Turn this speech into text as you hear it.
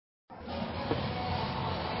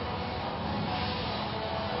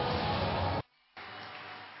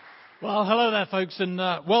Well, hello there, folks, and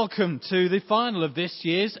welcome to the final of this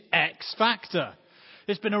year's X Factor.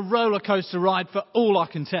 It's been a roller coaster ride for all our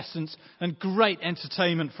contestants and great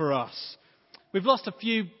entertainment for us. We've lost a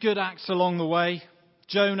few good acts along the way.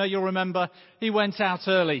 Jonah, you'll remember, he went out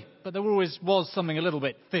early, but there always was something a little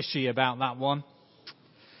bit fishy about that one.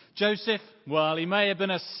 Joseph, well, he may have been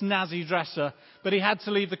a snazzy dresser, but he had to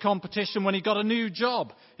leave the competition when he got a new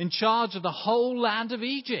job in charge of the whole land of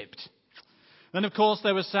Egypt. Then, of course,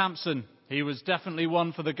 there was Samson. He was definitely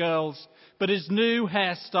one for the girls, but his new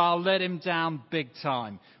hairstyle let him down big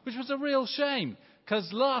time, which was a real shame,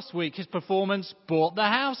 because last week his performance brought the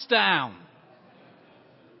house down.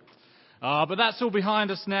 But that's all behind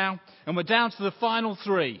us now, and we're down to the final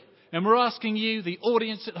three, and we're asking you, the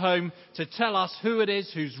audience at home, to tell us who it is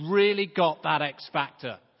who's really got that X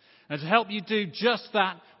Factor. And to help you do just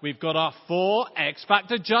that, we've got our 4 X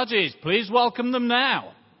Factor judges. Please welcome them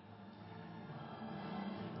now.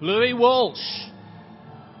 Louis Walsh,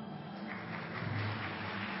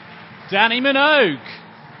 Danny Minogue,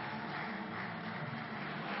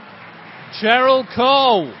 Cheryl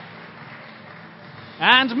Cole,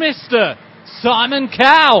 and Mr. Simon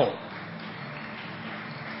Cowell.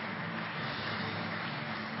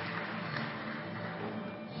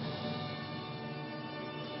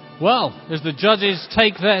 Well, as the judges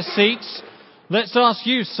take their seats, let's ask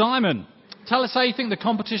you, Simon. Tell us how you think the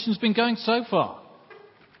competition's been going so far.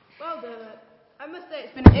 I must say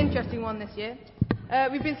it's been an interesting one this year.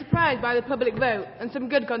 We've been surprised by the public vote, and some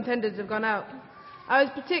good contenders have gone out. I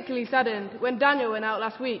was particularly saddened when Daniel went out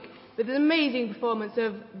last week with an amazing performance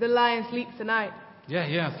of The Lion Sleeps Tonight.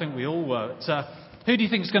 Yeah, I think we all were. Who do you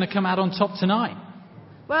think is going to come out on top tonight?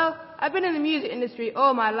 Well, I've been in the music industry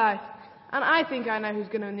all my life, and I think I know who's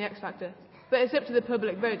going to win the X Factor. But it's up to the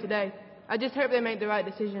public vote today. I just hope they make the right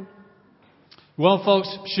decision. Well, folks,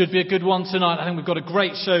 should be a good one tonight. I think we've got a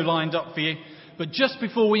great show lined up for you. But just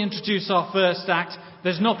before we introduce our first act,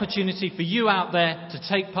 there's an opportunity for you out there to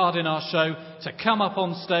take part in our show, to come up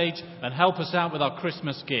on stage and help us out with our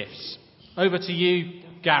Christmas gifts. Over to you,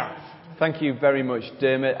 Gareth. Thank you very much,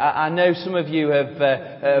 Dermot. I know some of you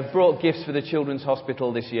have brought gifts for the Children's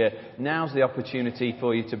Hospital this year. Now's the opportunity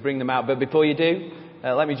for you to bring them out. But before you do,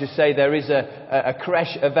 let me just say there is a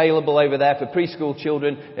creche available over there for preschool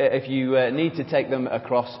children. If you need to take them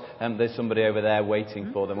across, there's somebody over there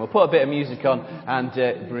waiting for them. We'll put a bit of music on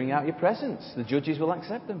and bring out your presents. The judges will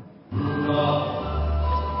accept them.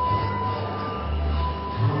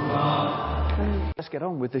 Let's get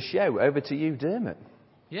on with the show. Over to you, Dermot.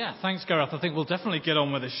 Yeah, thanks, Gareth. I think we'll definitely get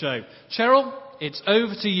on with the show. Cheryl, it's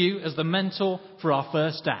over to you as the mentor for our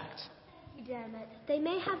first act. Dermot, they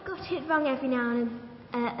may have got it wrong every now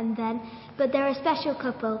and then, but they're a special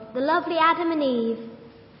couple, the lovely Adam and Eve.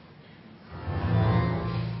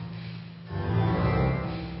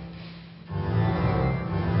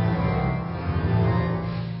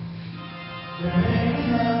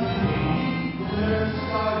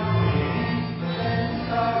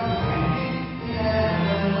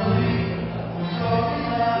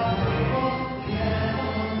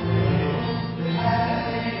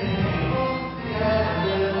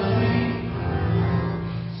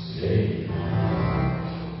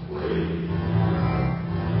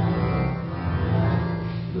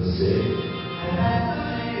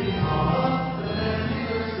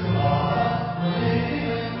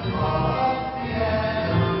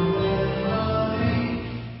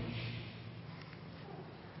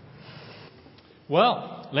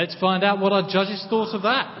 Well, let's find out what our judges thought of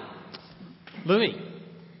that. Louis.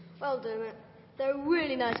 Well, Dermot, they're a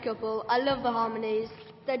really nice couple. I love the harmonies.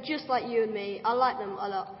 They're just like you and me. I like them a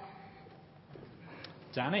lot.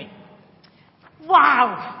 Danny.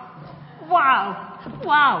 Wow!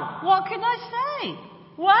 What can I say?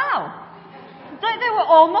 Wow! They were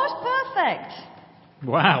almost perfect.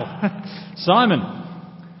 Wow. Simon.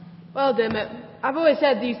 Well, Dermot, I've always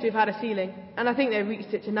said these two have had a ceiling, and I think they've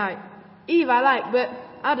reached it tonight. Eve I like, but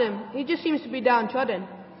Adam, he just seems to be downtrodden.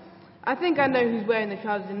 I think I know who's wearing the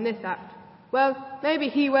trousers in this act. Well, maybe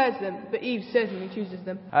he wears them, but Eve certainly chooses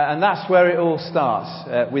them. And that's where it all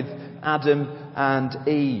starts, with Adam and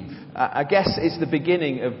Eve. I guess it's the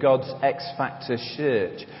beginning of God's X Factor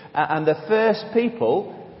search. And the first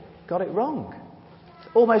people got it wrong.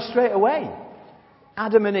 Almost straight away.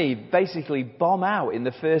 Adam and Eve basically bomb out in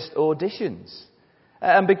the first auditions.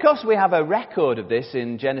 And because we have a record of this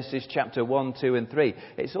in Genesis chapter 1, 2 and 3,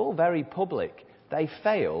 it's all very public. They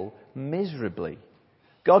fail miserably.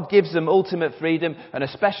 God gives them ultimate freedom and a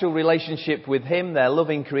special relationship with Him, their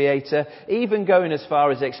loving Creator, even going as far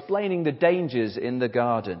as explaining the dangers in the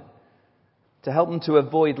garden. to help them to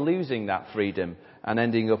avoid losing that freedom and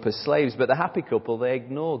ending up as slaves. But the happy couple, they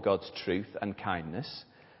ignore God's truth and kindness.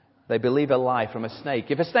 They believe a lie from a snake.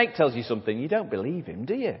 If a snake tells you something, you don't believe him,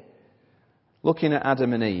 do you? Looking at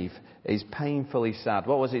Adam and Eve is painfully sad.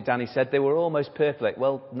 What was it Danny said? They were almost perfect.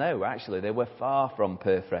 Well, no, actually, they were far from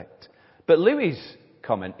perfect. But Louis'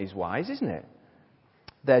 comment is wise, isn't it?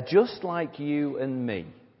 They're just like you and me.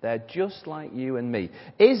 They're just like you and me.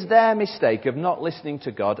 Is their mistake of not listening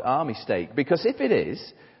to God our mistake? Because if it is,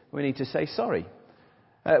 we need to say sorry.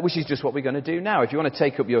 Which is just what we're going to do now. If you want to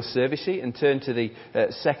take up your service sheet and turn to the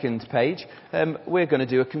second page, we're going to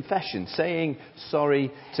do a confession, saying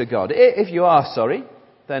sorry to God. If you are sorry,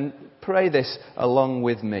 then pray this along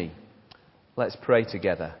with me. Let's pray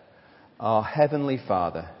together. Our Heavenly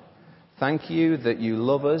Father, thank you that you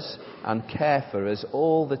love us and care for us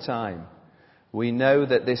all the time. We know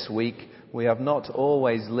that this week we have not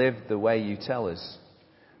always lived the way you tell us.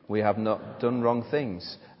 We have not done wrong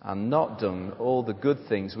things and not done all the good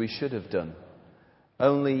things we should have done.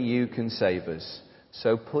 Only you can save us.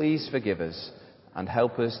 So please forgive us and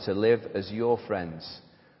help us to live as your friends.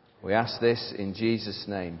 We ask this in Jesus'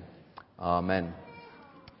 name. Amen.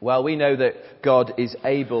 Well, we know that God is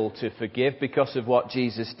able to forgive because of what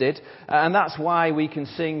Jesus did. And that's why we can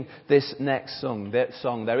sing this next song.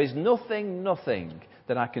 There is nothing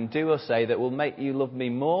that I can do or say that will make you love me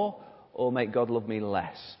more or make God love me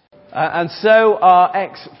less. And so our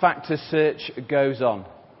X Factor search goes on.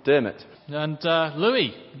 Dermot. And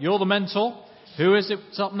Louis, you're the mentor. Who is it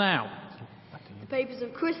up now? The papers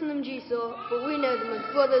have christened them Jigsaw, but we know them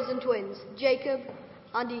as brothers and twins, Jacob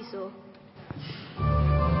and Esau.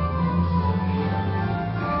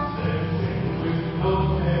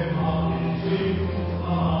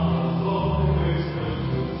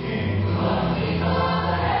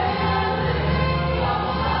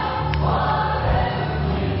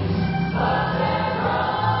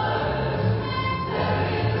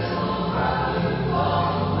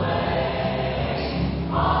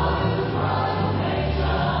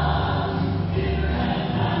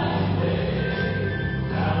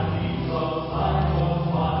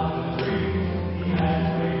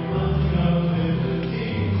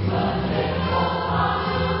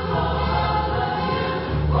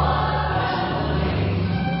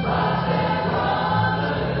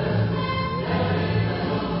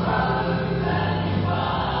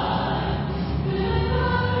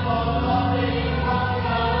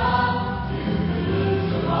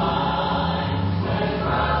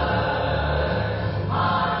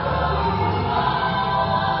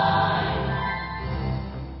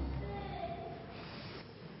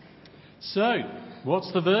 So,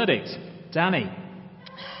 what's the verdict? Danny?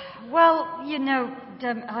 Well, you know,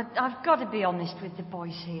 I've got to be honest with the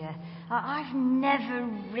boys here. I've never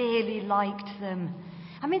really liked them.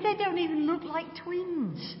 I mean, they don't even look like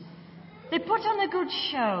twins. They put on a good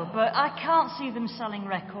show, but I can't see them selling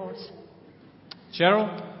records. Cheryl?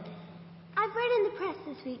 I've read in the press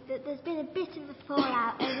this week that there's been a bit of a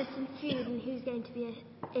fallout over some feud and who's going to be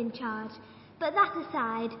in charge. But that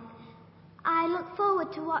aside, I look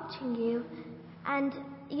forward to watching you, and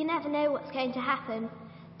you never know what's going to happen.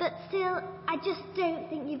 But still, I just don't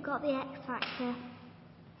think you've got the X Factor.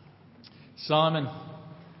 Simon?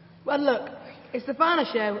 Well, look, it's the final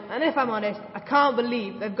show, and if I'm honest, I can't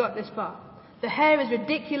believe they've got this far. The hair is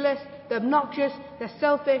ridiculous, they're obnoxious, they're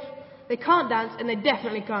selfish, they can't dance, and they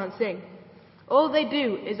definitely can't sing. All they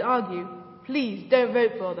do is argue. Please don't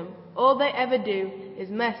vote for them. All they ever do is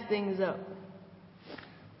mess things up.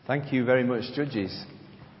 Thank you very much, judges.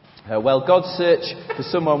 Well, God's search for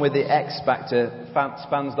someone with the X Factor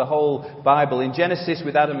spans the whole Bible. In Genesis,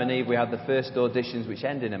 with Adam and Eve, we had the first auditions, which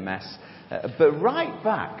end in a mess. But right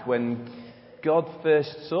back when God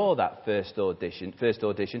first saw that first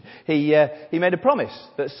audition, he made a promise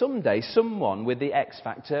that someday someone with the X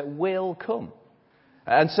Factor will come.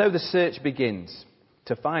 And so the search begins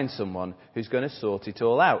to find someone who's going to sort it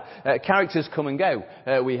all out. Characters come and go.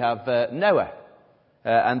 We have Noah.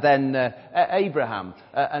 And then Abraham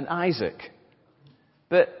and Isaac.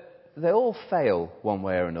 But they all fail one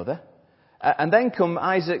way or another. And then come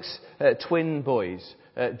Isaac's twin boys,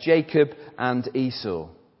 Jacob and Esau.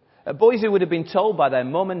 Boys who would have been told by their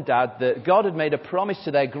mum and dad that God had made a promise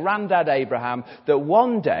to their granddad Abraham that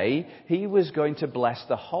one day he was going to bless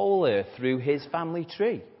the whole earth through his family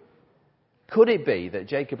tree. Could it be that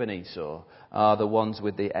Jacob and Esau are the ones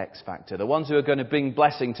with the X Factor, the ones who are going to bring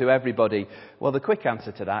blessing to everybody? Well, the quick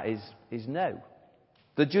answer to that is no.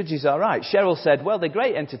 The judges are right. Cheryl said, well, they're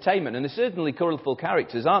great entertainment, and they're certainly colourful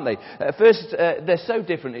characters, aren't they? At first, they're so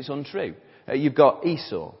different it's untrue. You've got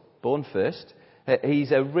Esau, born first.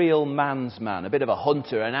 He's a real man's man, a bit of a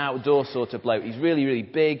hunter, an outdoor sort of bloke. He's really, really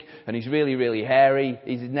big and he's really, really hairy.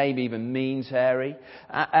 His name even means hairy.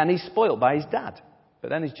 And he's spoilt by his dad. But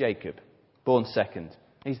then there's Jacob, born second.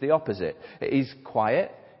 He's the opposite. He's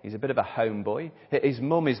quiet. He's a bit of a homeboy. His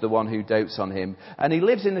mum is the one who dotes on him. And he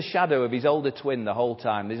lives in the shadow of his older twin the whole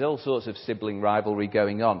time. There's all sorts of sibling rivalry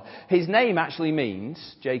going on. His name actually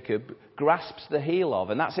means, Jacob, grasps the heel of.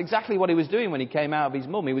 And that's exactly what he was doing when he came out of his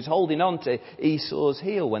mum. He was holding on to Esau's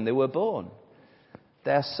heel when they were born.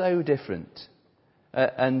 They're so different.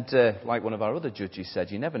 Like one of our other judges said,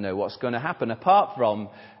 you never know what's going to happen. Apart from,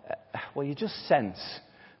 you just sense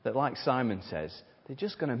that, like Simon says, they're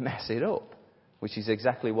just going to mess it up. Which is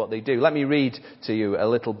exactly what they do. Let me read to you a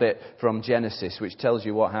little bit from Genesis, which tells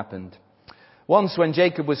you what happened. Once when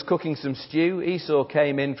Jacob was cooking some stew, Esau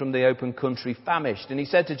came in from the open country famished. And he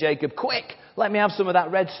said to Jacob, "Quick, let me have some of that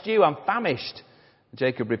red stew, I'm famished."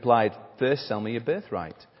 Jacob replied, "First sell me your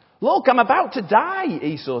birthright." "Look, I'm about to die,"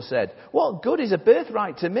 Esau said. "What good is a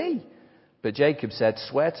birthright to me?" But Jacob said,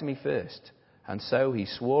 "Swear to me first." And so he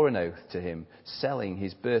swore an oath to him, selling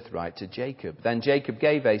his birthright to Jacob. Then Jacob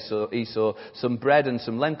gave Esau some bread and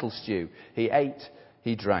some lentil stew. He ate,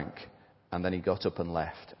 he drank, and then he got up and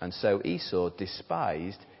left. And so Esau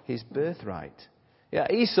despised his birthright.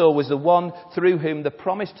 Esau was the one through whom the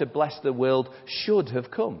promise to bless the world should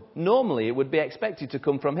have come. Normally it would be expected to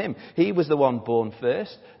come from him. He was the one born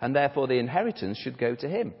first, and therefore the inheritance should go to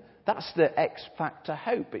him. That's the X factor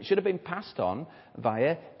hope. It should have been passed on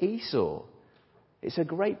via Esau. It's a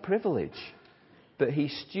great privilege. But he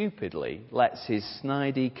stupidly lets his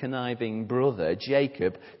snidey, conniving brother,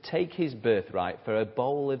 Jacob, take his birthright for a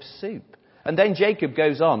bowl of soup. And then Jacob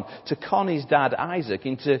goes on to con his dad Isaac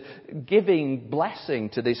into giving blessing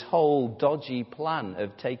to this whole dodgy plan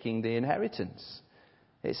of taking the inheritance.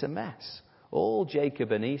 It's a mess. All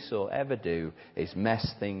Jacob and Esau ever do is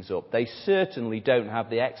mess things up. They certainly don't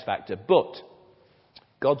have the X factor, but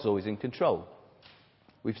God's always in control.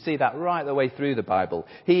 We see that right the way through the Bible.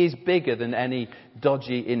 He is bigger than any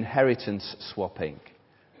dodgy inheritance swapping.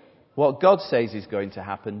 What God says is going to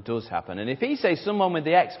happen does happen. And if he says someone with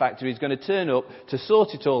the X factor is going to turn up to sort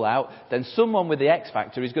it all out, then someone with the X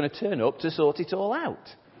factor is going to turn up to sort it all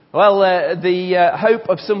out. Well, the hope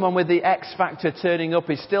of someone with the X factor turning up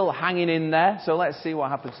is still hanging in there. So let's see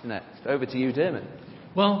what happens next. Over to you, Dermot.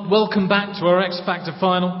 Well, welcome back to our X Factor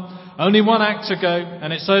final. Only one act to go,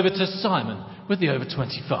 and it's over to Simon with the over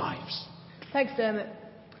 25s. Thanks, Dermot.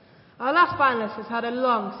 Our last finalist has had a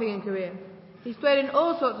long singing career. He's played in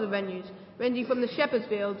all sorts of venues, ranging from the shepherd's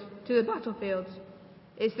fields to the battlefields.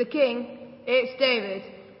 It's the king, it's David.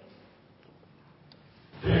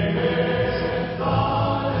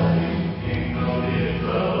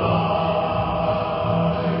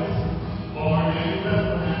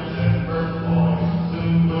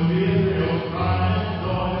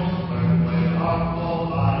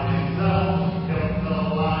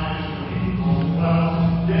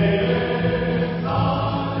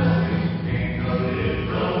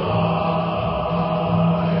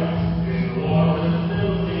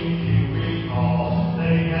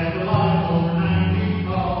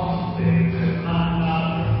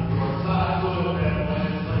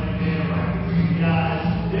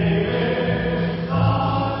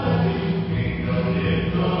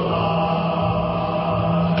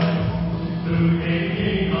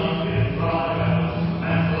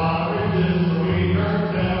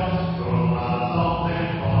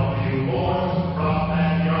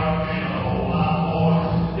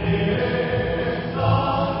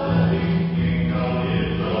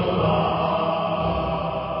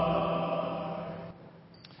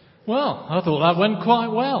 Well, I thought that went quite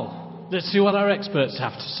well. Let's see what our experts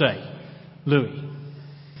have to say. Louis.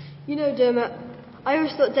 You know, Dermot, I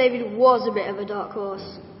always thought David was a bit of a dark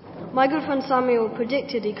horse. My good friend Samuel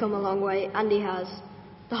predicted he'd come a long way, and he has.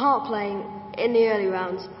 The harp playing in the early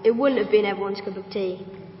rounds, it wouldn't have been everyone's cup of tea.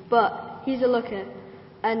 But he's a looker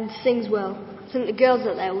and sings well. I think the girls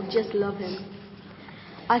out there will just love him.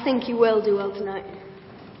 I think he will do well tonight.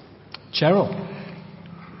 Cheryl.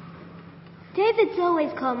 David's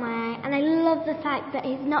always caught my eye, and I love the fact that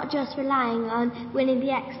he's not just relying on winning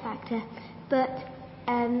the X Factor, but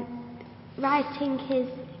writing his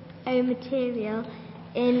own material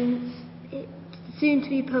in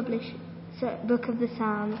soon-to-be published Book of the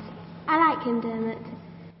Psalms. I like him, Dermot.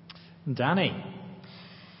 Danny.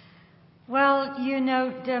 Well, you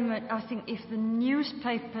know, Dermot, I think if the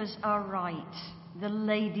newspapers are right, the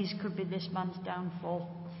ladies could be this man's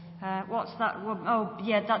downfall. What's that woman? Oh,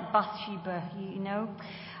 yeah, that Bathsheba, you know.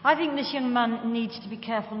 I think this young man needs to be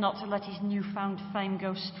careful not to let his newfound fame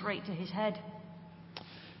go straight to his head.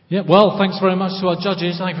 Yeah, well, thanks very much to our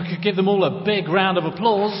judges. I think we could give them all a big round of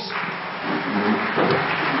applause.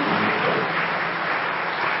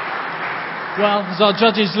 Well, as our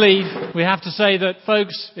judges leave, we have to say that,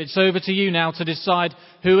 folks, it's over to you now to decide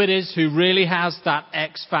who it is who really has that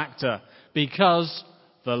X factor, because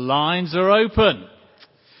the lines are open.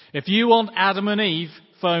 If you want Adam and Eve,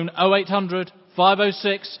 phone 0800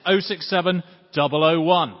 506 067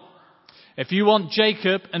 001. If you want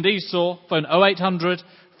Jacob and Esau, phone 0800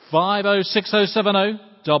 506 070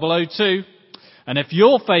 002. And if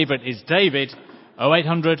your favourite is David,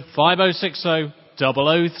 0800 5060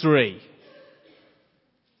 003.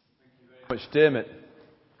 Much, Dermot.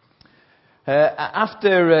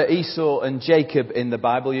 After Esau and Jacob in the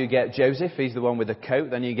Bible, you get Joseph, he's the one with the coat.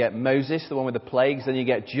 Then you get Moses, the one with the plagues. Then you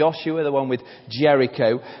get Joshua, the one with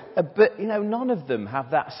Jericho. But, none of them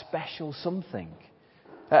have that special something.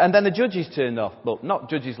 And then the judges turned off. Well, not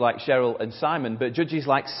judges like Cheryl and Simon, but judges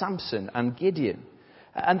like Samson and Gideon.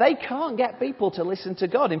 And they can't get people to listen to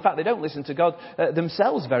God. In fact, they don't listen to God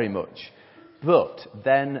themselves very much. But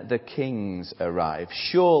then the kings arrive.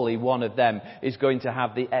 Surely one of them is going to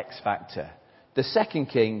have the X factor. The second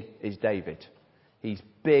king is David. He's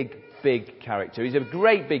big character. He's a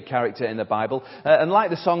great big character in the Bible. And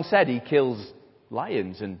like the song said, he kills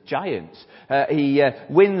lions and giants. He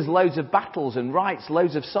wins loads of battles and writes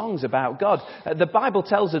loads of songs about God. The Bible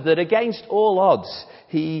tells us that against all odds,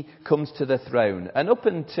 he comes to the throne. And up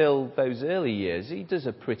until those early years, he does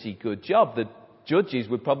a pretty good job. The judges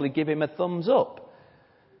would probably give him a thumbs up.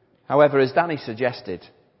 However, as Danny suggested,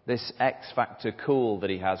 this X factor cool that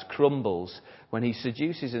he has crumbles when he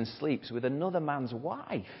seduces and sleeps with another man's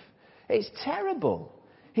wife. It's terrible.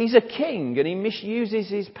 He's a king and he misuses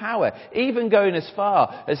his power, even going as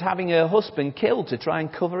far as having her husband killed to try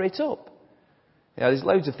and cover it up. There's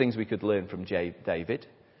loads of things we could learn from David.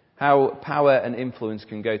 How power and influence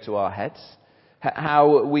can go to our heads.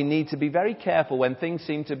 How we need to be very careful when things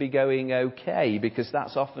seem to be going okay, because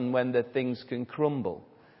that's often when the things can crumble.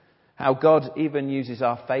 How God even uses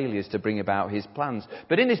our failures to bring about his plans.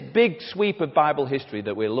 But in this big sweep of Bible history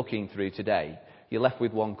that we're looking through today, you're left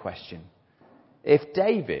with one question. If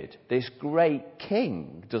David, this great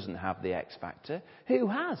king, doesn't have the X factor, who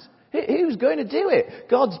has? Who's going to do it?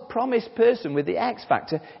 God's promised person with the X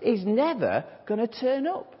factor is never going to turn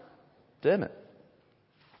up. Dermot.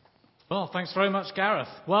 Well, thanks very much, Gareth.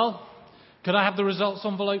 Well, could I have the results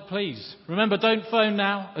envelope, please? Remember, don't phone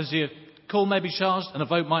now, as your call may be charged and a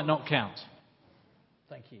vote might not count.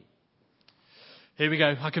 Thank you. Here we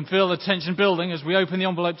go. I can feel the tension building as we open the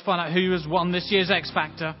envelope to find out who has won this year's X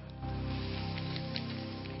Factor.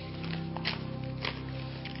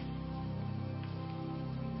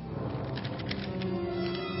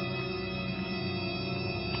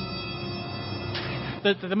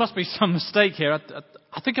 There must be some mistake here.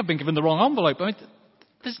 I think I've been given the wrong envelope. I mean,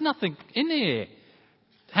 there's nothing in here.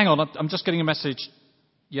 Hang on, I'm just getting a message.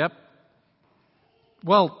 Yep.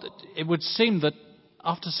 Well, it would seem that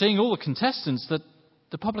after seeing all the contestants, that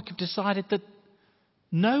the public have decided that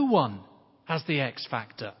no one has the X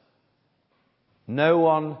factor. No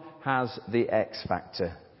one has the X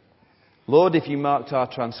factor. Lord, if you marked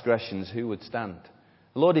our transgressions, who would stand?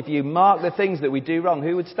 Lord, if you mark the things that we do wrong,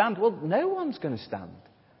 who would stand? Well, no one's going to stand.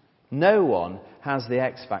 No one has the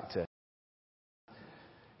X factor.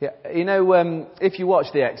 Yeah, if you watch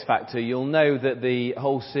the X Factor, you'll know that the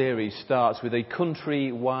whole series starts with a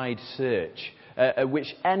country-wide search at which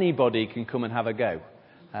anybody can come and have a go.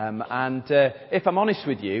 If I'm honest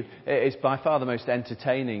with you, it's by far the most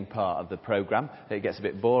entertaining part of the programme. It gets a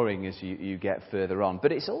bit boring as you get further on.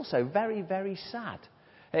 But it's also very, very sad.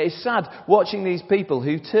 It's sad watching these people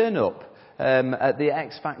who turn up at the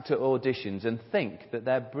X Factor auditions and think that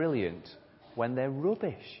they're brilliant when they're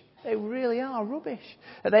rubbish. They really are rubbish.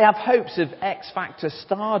 They have hopes of X Factor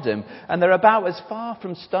stardom, and they're about as far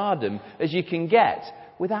from stardom as you can get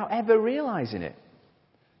without ever realising it.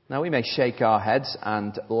 Now, we may shake our heads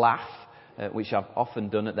and laugh, which I've often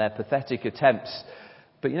done at their pathetic attempts.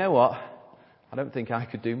 But you know what? I don't think I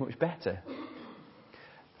could do much better.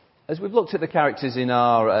 As we've looked at the characters in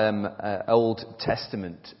our Old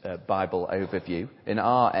Testament Bible overview, in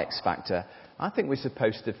our X Factor, I think we're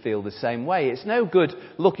supposed to feel the same way. It's no good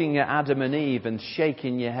looking at Adam and Eve and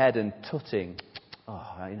shaking your head and tutting.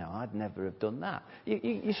 Oh, I'd never have done that.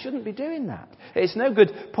 You shouldn't be doing that. It's no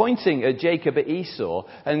good pointing at Jacob and Esau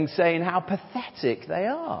and saying how pathetic they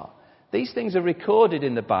are. These things are recorded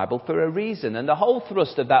in the Bible for a reason. And the whole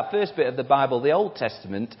thrust of that first bit of the Bible, the Old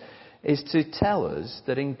Testament, is to tell us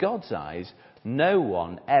that in God's eyes, no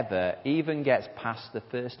one ever even gets past the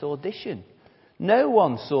first audition. No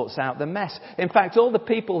one sorts out the mess. In fact, all the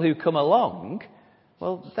people who come along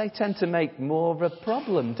well, they tend to make more of a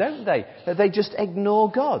problem, don't they? They just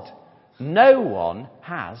ignore God. No one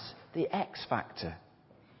has the X factor.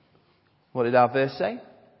 What did our verse say?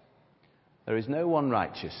 There is no one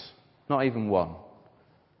righteous, not even one.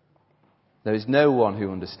 There is no one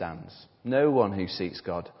who understands, no one who seeks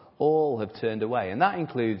God. All have turned away. And that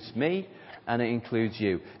includes me, and it includes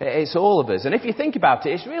you. It's all of us. And if you think about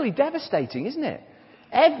it, it's really devastating, isn't it?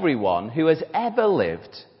 Everyone who has ever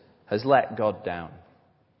lived has let God down.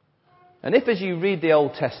 And if, as you read the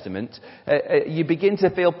Old Testament, you begin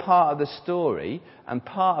to feel part of the story and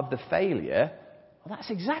part of the failure, well,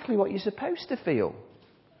 that's exactly what you're supposed to feel.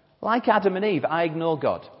 Like Adam and Eve, I ignore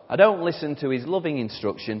God. I don't listen to his loving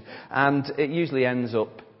instruction, and it usually ends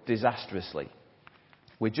up disastrously.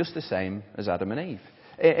 We're just the same as Adam and Eve.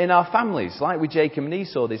 In our families, like with Jacob and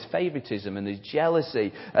Esau, there's favouritism and there's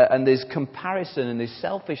jealousy and there's comparison and there's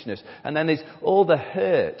selfishness. And then there's all the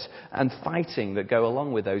hurt and fighting that go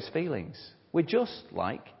along with those feelings. We're just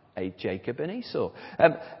like a Jacob and Esau.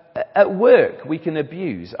 At work, we can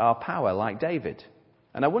abuse our power like David.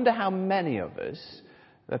 And I wonder how many of us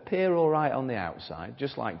appear all right on the outside,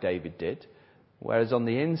 just like David did, whereas on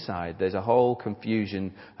the inside there's a whole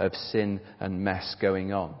confusion of sin and mess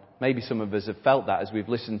going on. Maybe some of us have felt that as we've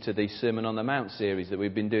listened to the Sermon on the Mount series that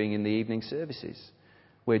we've been doing in the evening services.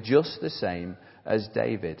 We're just the same as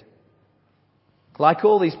David. Like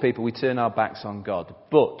all these people, we turn our backs on God.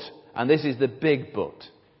 But, and this is the big but,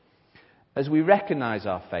 as we recognise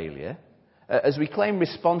our failure, as we claim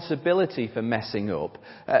responsibility for messing up,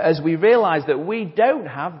 as we realise that we don't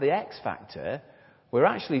have the X factor, we're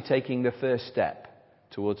actually taking the first step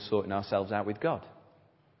towards sorting ourselves out with God.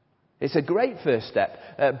 It's a great first step,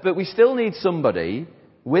 but we still need somebody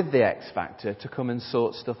with the X factor to come and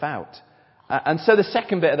sort stuff out. And so the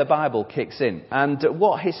second bit of the Bible kicks in. And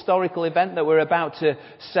what historical event that we're about to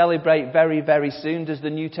celebrate very, very soon does the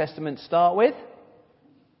New Testament start with?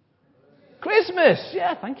 Christmas!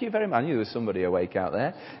 Yeah, thank you very much. I knew there was somebody awake out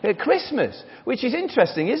there. Christmas, which is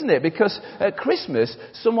interesting, isn't it? Because at Christmas,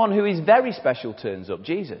 someone who is very special turns up,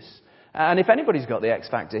 Jesus. And if anybody's got the X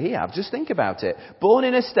factor he has, just think about it. Born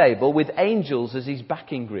in a stable with angels as his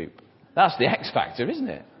backing group. That's the X factor, isn't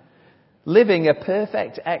it? Living a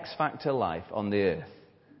perfect X factor life on the earth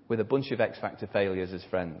with a bunch of X factor failures as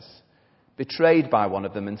friends. Betrayed by one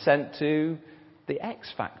of them and sent to the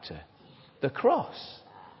X factor, the cross.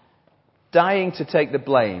 Dying to take the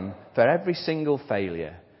blame for every single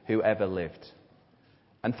failure who ever lived.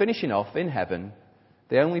 And finishing off in heaven,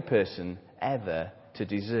 the only person ever to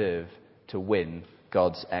deserve to win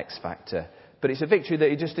God's X factor. But it's a victory that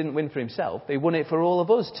he just didn't win for himself. He won it for all of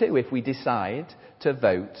us too, if we decide to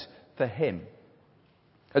vote for him.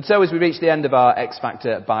 And so as we reach the end of our X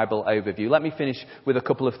Factor Bible overview, let me finish with a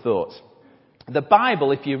couple of thoughts. The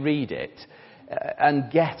Bible, if you read it and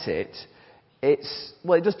get it, it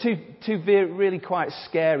does two really quite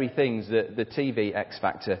scary things that the TV X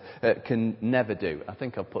Factor can never do. I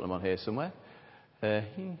think I'll put them on here somewhere.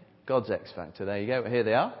 God's X Factor, there you go, here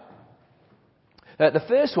they are. The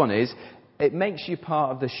first one is, it makes you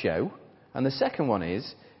part of the show. And the second one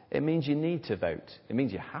is, it means you need to vote. It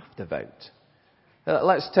means you have to vote.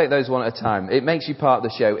 Let's take those one at a time. It makes you part of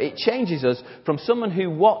the show. It changes us from someone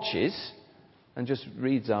who watches and just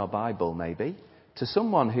reads our Bible maybe, to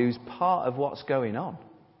someone who's part of what's going on.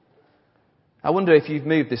 I wonder if you've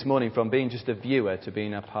moved this morning from being just a viewer to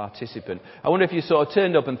being a participant. I wonder if you sort of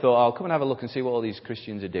turned up and thought, I'll come and have a look and see what all these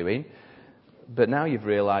Christians are doing. But now you've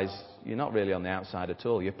realised you're not really on the outside at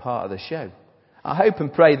all. You're part of the show. I hope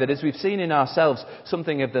and pray that as we've seen in ourselves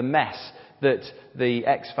something of the mess that the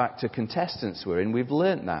X Factor contestants were in, we've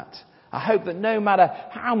learnt that. I hope that no matter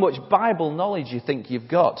how much Bible knowledge you think you've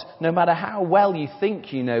got, no matter how well you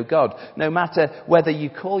think you know God, no matter whether you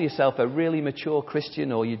call yourself a really mature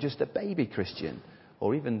Christian or you're just a baby Christian,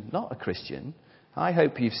 or even not a Christian, I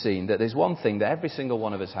hope you've seen that there's one thing that every single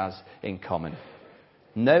one of us has in common.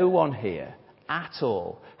 No one here at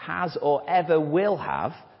all has or ever will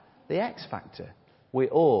have the X Factor. We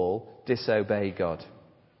all disobey God.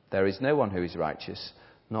 There is no one who is righteous.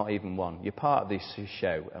 Not even one. You're part of this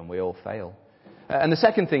show and we all fail. And the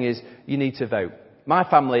second thing is you need to vote. My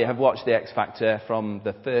family have watched the X Factor from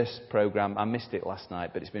the first programme. I missed it last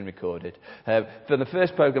night, but it's been recorded. From the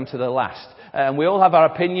first programme to the last. And we all have our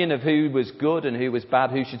opinion of who was good and who was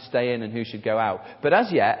bad, who should stay in and who should go out. But as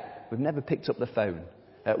yet, we've never picked up the phone.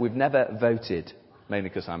 We've never voted. Mainly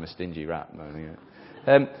because I'm a stingy rat.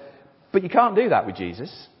 But you can't do that with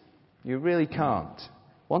Jesus. You really can't.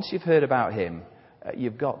 Once you've heard about him,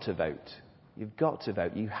 you've got to vote. You've got to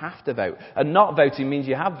vote. You have to vote. And not voting means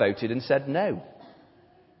you have voted and said no.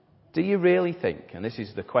 Do you really think, and this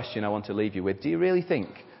is the question I want to leave you with, do you really think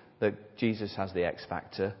that Jesus has the X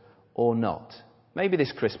factor or not? Maybe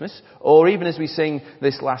this Christmas, or even as we sing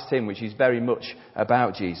this last hymn, which is very much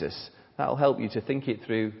about Jesus. That'll help you to think it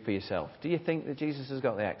through for yourself. Do you think that Jesus has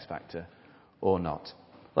got the X factor or not?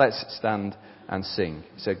 Let's stand and sing.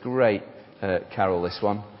 It's a great carol, this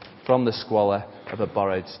one, from the squalor of a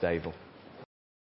borrowed stable.